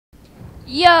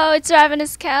Yo, it's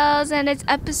Ravenous KELLS, and it's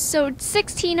episode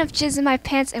 16 of Jizz in My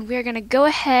Pants, and we're gonna go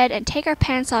ahead and take our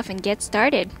pants off and get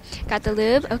started. Got the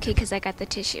lube? Okay, because I got the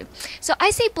tissue. So I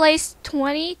say Blaze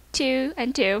 22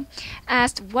 and 2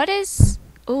 asked,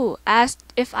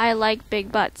 asked if I like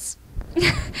big butts.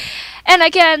 And I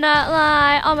cannot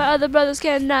lie, all my other brothers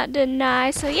cannot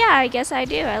deny. So yeah, I guess I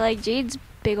do. I like Jade's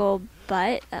big old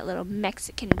butt, that little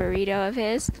Mexican burrito of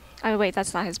his. Oh wait,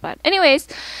 that's not his butt. Anyways,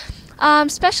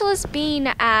 Specialist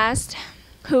Bean asked,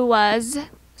 who was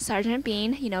Sergeant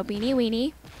Bean, you know, Beanie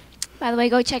Weenie. By the way,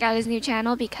 go check out his new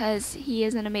channel because he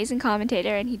is an amazing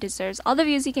commentator and he deserves all the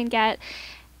views he can get.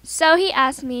 So he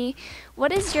asked me,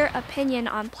 what is your opinion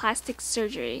on plastic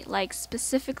surgery? Like,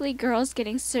 specifically girls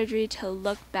getting surgery to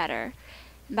look better.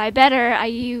 By better,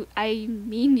 I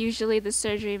mean usually the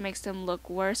surgery makes them look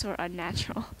worse or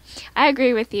unnatural. I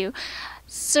agree with you.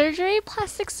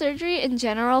 Plastic surgery in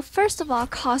general, first of all,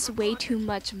 costs way too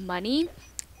much money.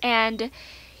 And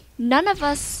none of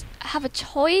us have a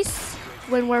choice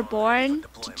when we're born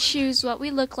to choose what we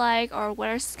look like or what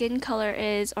our skin color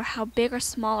is or how big or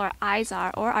small our eyes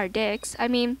are or our dicks. I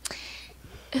mean,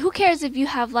 who cares if you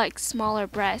have like smaller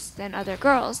breasts than other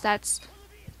girls? That's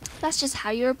just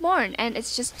how you were born, and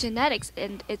it's just genetics,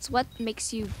 and it's what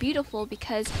makes you beautiful.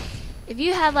 Because if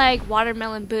you have like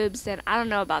watermelon boobs, then I don't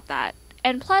know about that.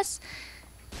 And plus,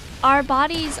 our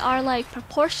bodies are like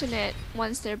proportionate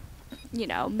once they're, you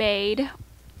know, made.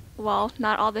 Well,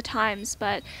 not all the times,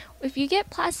 but if you get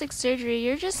plastic surgery,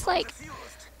 you're just like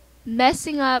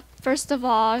messing up, first of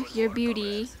all, your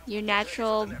beauty, your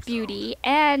natural beauty,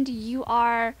 and you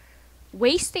are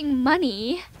wasting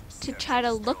money to try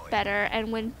to look better.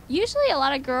 And when usually a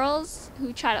lot of girls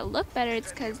who try to look better,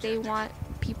 it's because they want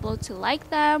people to like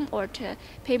them or to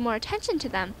pay more attention to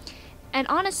them. And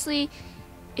honestly,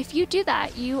 if you do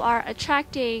that, you are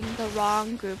attracting the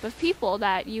wrong group of people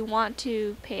that you want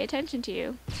to pay attention to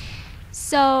you.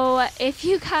 So if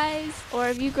you guys, or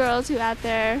if you girls who out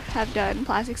there have done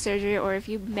plastic surgery, or if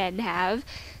you men have,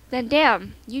 then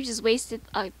damn, you just wasted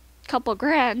a couple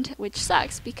grand, which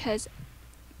sucks. Because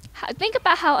think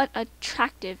about how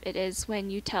unattractive it is when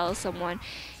you tell someone,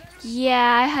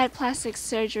 yeah, I had plastic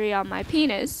surgery on my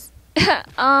penis.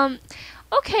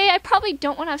 Okay, I probably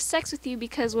don't want to have sex with you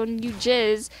because when you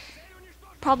jizz,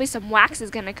 probably some wax is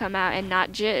gonna come out and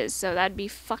not jizz, so that'd be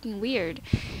fucking weird.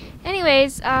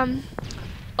 Anyways,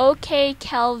 OK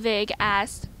Kelvig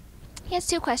asked, he has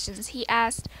two questions. He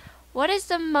asked, what is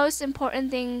the most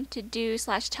important thing to do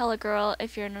 / tell a girl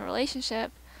if you're in a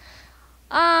relationship?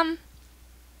 The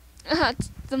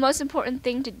most important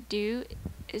thing to do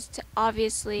is to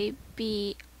obviously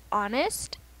be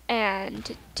honest and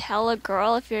to tell a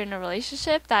girl if you're in a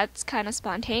relationship. That's kind of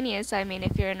spontaneous. I mean,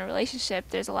 if you're in a relationship,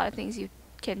 there's a lot of things you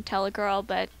can tell a girl,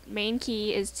 but main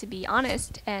key is to be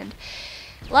honest and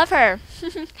love her.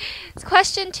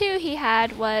 Question 2 he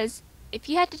had was, if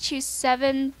you had to choose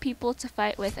 7 people to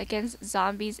fight with against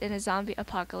zombies in a zombie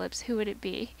apocalypse, who would it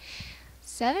be?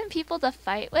 7 people to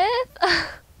fight with?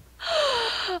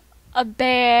 A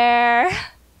bear.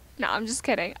 No, I'm just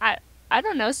kidding. I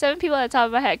don't know, 7 people at the top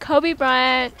of my head. Kobe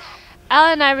Bryant,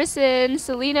 Allen Iverson,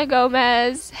 Selena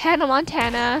Gomez, Hannah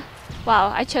Montana. Wow,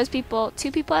 I chose 2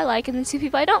 people I like and then 2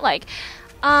 people I don't like.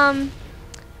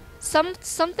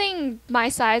 Something my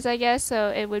size, I guess,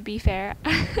 so it would be fair.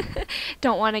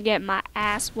 Don't want to get my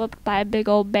ass whooped by a big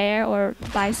old bear or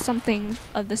by something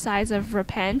of the size of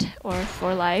Repent or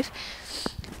For Life.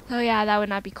 Oh yeah, that would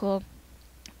not be cool.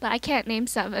 But I can't name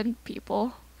 7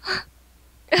 people.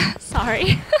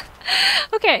 Sorry.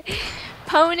 Okay,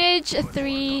 Ponage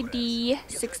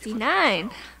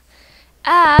 3D69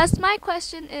 asked, my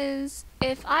question is,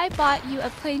 if I bought you a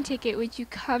plane ticket, would you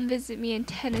come visit me in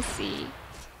Tennessee?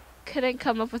 Couldn't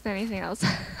come up with anything else.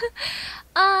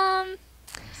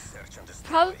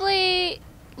 Probably,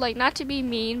 like, not to be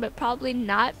mean, but probably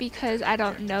not, because I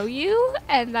don't know you,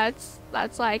 and that's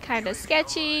like kind of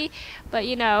sketchy. But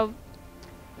you know,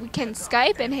 we can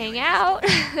Skype and hang out.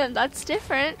 That's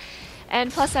different. And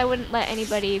plus, I wouldn't let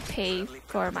anybody pay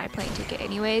for my plane ticket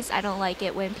anyways. I don't like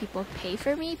it when people pay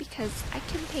for me because I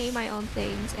can pay my own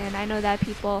things, and I know that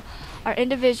people are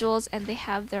individuals and they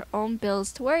have their own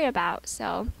bills to worry about.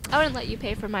 So I wouldn't let you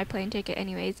pay for my plane ticket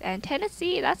anyways. And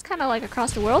Tennessee, that's kind of like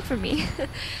across the world for me.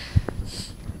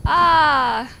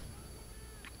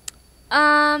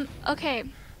 Okay.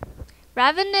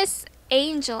 Ravenous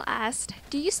Angel asked,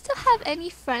 do you still have any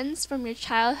friends from your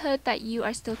childhood that you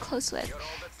are still close with?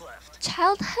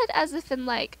 Childhood as if in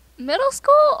like middle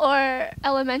school or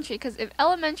elementary? Because if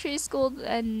elementary school,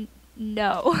 then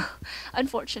no,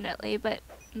 unfortunately. But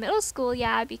middle school,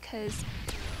 yeah, because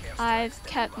I've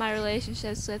kept my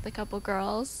relationships with a couple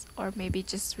girls, or maybe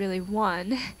just really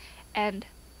one, and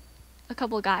a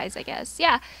couple guys, I guess.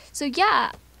 Yeah, so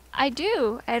yeah, I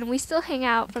do, and we still hang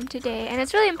out from today, and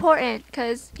it's really important,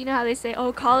 because you know how they say,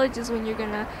 oh, college is when you're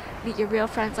gonna meet your real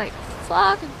friends. Like,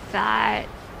 fuck that.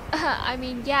 I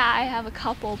mean, yeah, I have a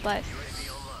couple, but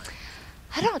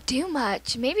I don't do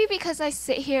much. Maybe because I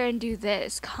sit here and do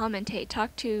this, commentate,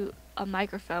 talk to a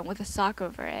microphone with a sock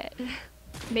over it.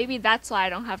 Maybe that's why I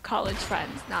don't have college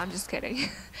friends. No, I'm just kidding.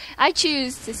 I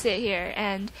choose to sit here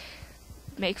and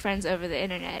make friends over the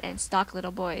internet and stalk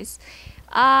little boys.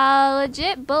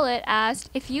 Legit Bullet asked,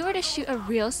 if you were to shoot a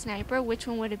real sniper, which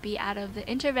one would it be out of the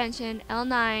Intervention,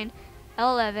 L9,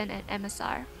 L11, and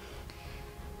MSR?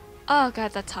 Oh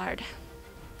god, that's hard.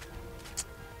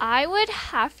 I would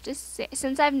have to say,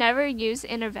 since I've never used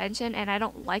Intervention and I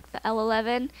don't like the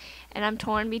L11, and I'm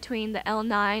torn between the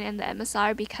L9 and the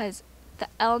MSR because the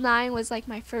L9 was like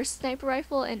my first sniper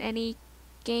rifle in any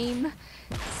game,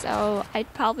 so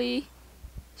I'd probably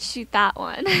shoot that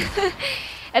one.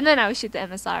 And then I would shoot the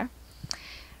MSR.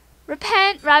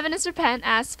 Ravenous Repent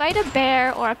asks, fight a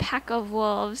bear or a pack of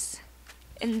wolves.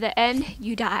 In the end,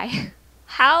 you die.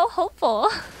 How hopeful.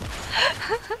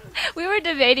 We were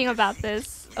debating about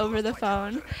this over the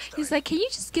phone. He's like, can you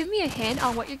just give me a hint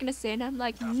on what you're gonna say? And I'm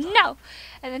like, no.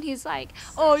 And then he's like,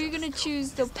 oh, you're gonna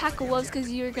choose the pack of wolves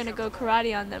because you're gonna go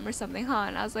karate on them or something, huh?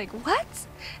 And I was like, what?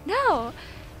 No.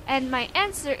 And my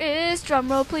answer is,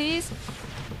 drumroll please.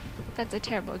 That's a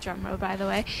terrible drum roll, by the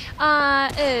way.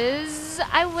 Is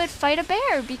I would fight a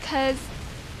bear, because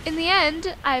in the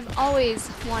end, I've always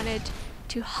wanted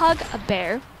to hug a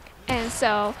bear, and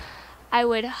so I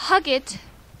would hug it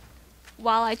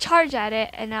while I charge at it,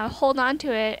 and I'll hold on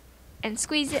to it and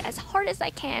squeeze it as hard as I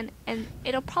can, and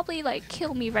it'll probably like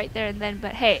kill me right there and then,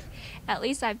 but hey, at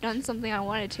least I've done something I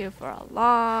wanted to for a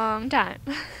long time.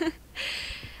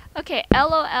 Okay,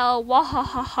 LOL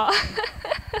wahahaha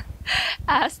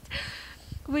asked,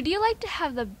 would you like to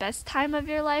have the best time of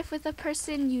your life with a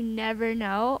person you never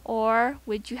know, or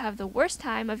would you have the worst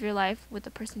time of your life with the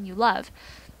person you love?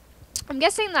 I'm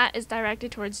guessing that is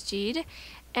directed towards Jizz,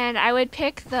 and I would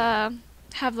pick the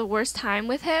have the worst time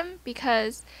with him,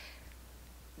 because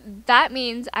that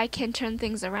means I can turn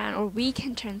things around, or we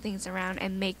can turn things around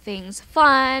and make things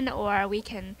fun, or we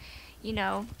can, you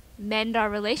know, mend our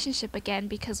relationship again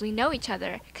because we know each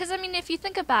other. Because I mean, if you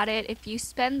think about it, if you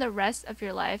spend the rest of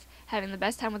your life having the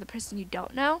best time with a person you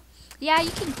don't know, yeah,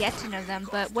 you can get to know them,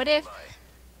 but what if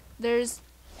there's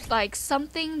like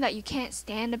something that you can't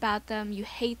stand about them, you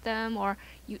hate them, or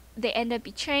they end up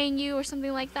betraying you or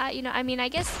something like that, you know? I mean, I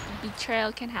guess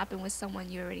betrayal can happen with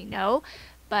someone you already know,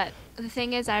 but the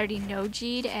thing is, I already know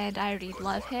Jizz and I already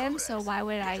love him, so why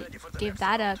would I give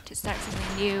that up to start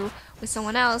something new with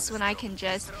someone else when I can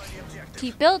just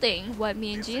keep building what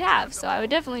me and Jizz have? So I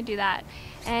would definitely do that.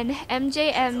 And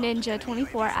MJM Ninja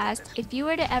 24 asked, if you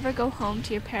were to ever go home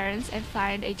to your parents and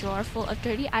find a drawer full of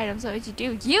dirty items, what would you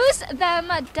do? Use them,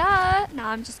 duh! No,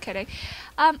 I'm just kidding.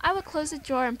 I would close the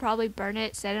drawer and probably burn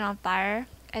it, set it on fire,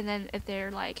 and then if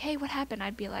they're like, hey, what happened?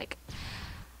 I'd be like,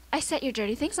 I set your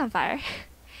dirty things on fire.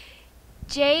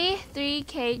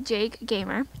 J3K Jake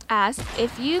Gamer asked,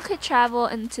 if you could travel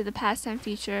into the past and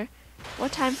future,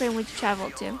 what time frame would you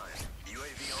travel to?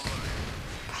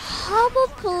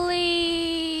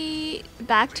 Probably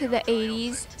back to the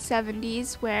 80s,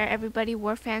 70s, where everybody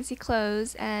wore fancy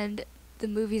clothes and the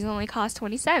movies only cost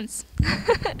 20 cents.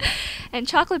 And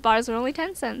chocolate bars were only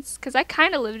 10 cents. Because I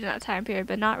kind of lived in that time period,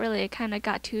 but not really. It kind of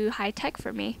got too high tech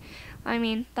for me. I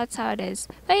mean, that's how it is.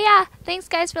 But yeah, thanks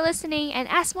guys for listening, and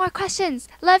ask more questions.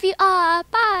 Love you all.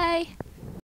 Bye.